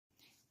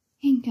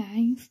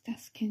guys,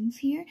 Duskins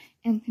here,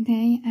 and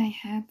today I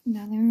have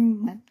another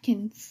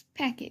Webkins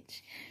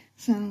package.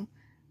 So,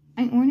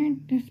 I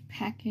ordered this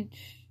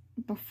package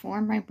before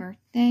my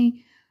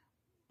birthday,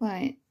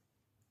 but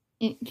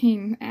it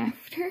came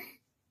after.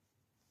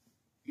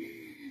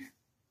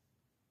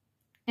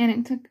 And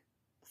it took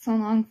so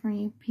long for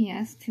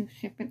UPS to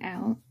ship it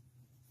out.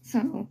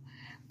 So,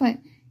 but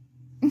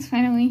it's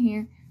finally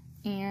here,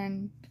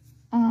 and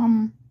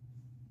I'm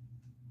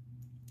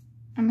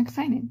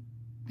excited.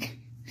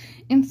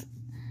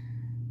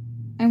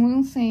 I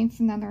will say it's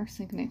another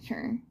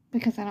signature,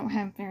 because I don't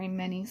have very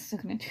many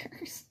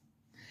signatures.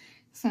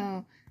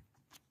 So,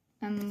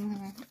 I'm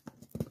gonna...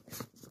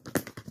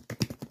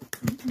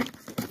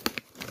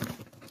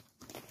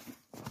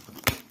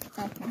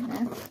 open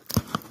this.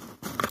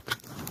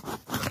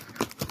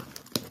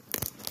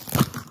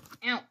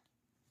 Ow!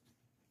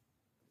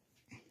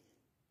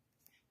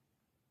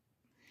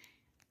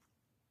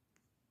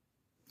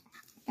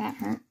 That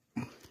hurt.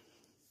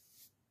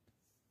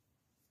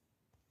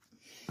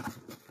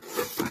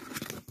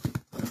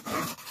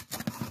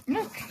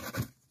 Look,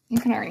 you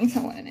can already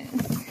tell what it is.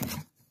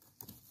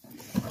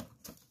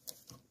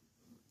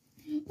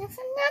 It's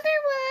another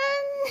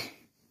one!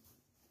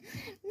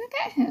 Look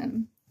at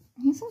him.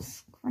 He's so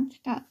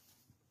scrunched up.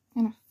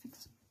 I'm gonna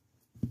fix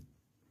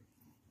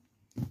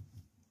him.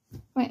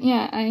 But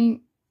yeah,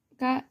 I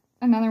got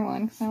another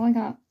one because I only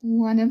got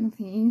one of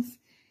these.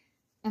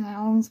 And I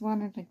always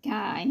wanted a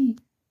guy.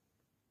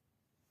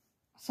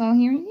 So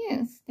here he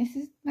is. This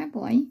is my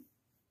boy.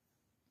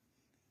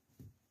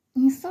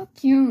 He's so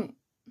cute.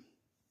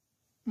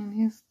 And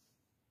his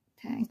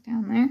tag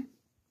down there.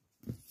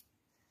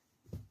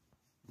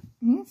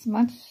 He's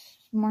much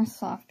more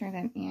softer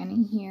than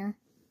Annie here.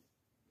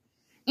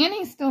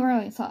 Annie's still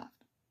really soft.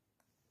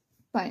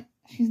 But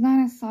she's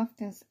not as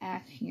soft as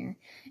Ash here.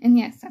 And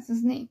yes, that's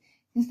his name.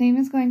 His name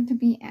is going to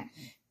be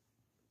Ash.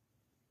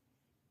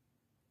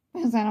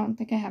 Because I don't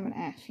think I have an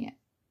Ash yet.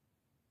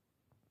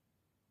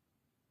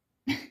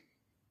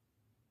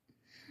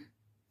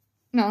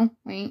 No,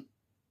 wait.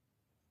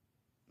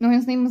 No,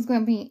 his name was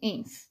going to be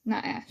Ace,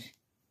 not Ash.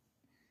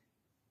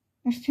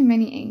 There's too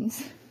many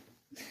A's.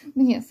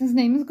 But yes, his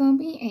name is going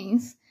to be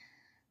Ace.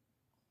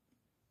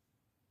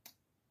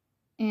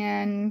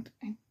 And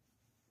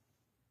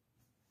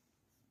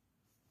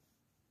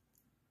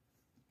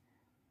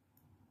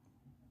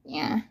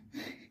yeah.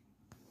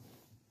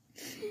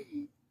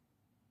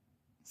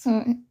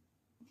 So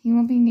he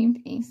will be named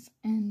Ace,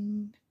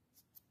 and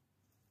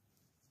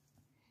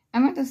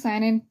I'm not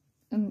decided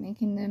on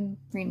making them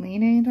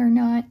related or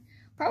not.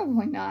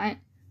 Probably not.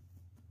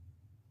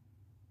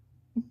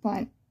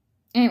 But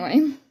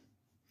anyway,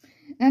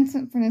 that's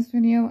it for this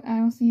video.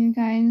 I will see you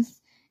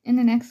guys in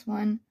the next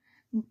one.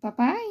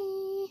 Bye-bye.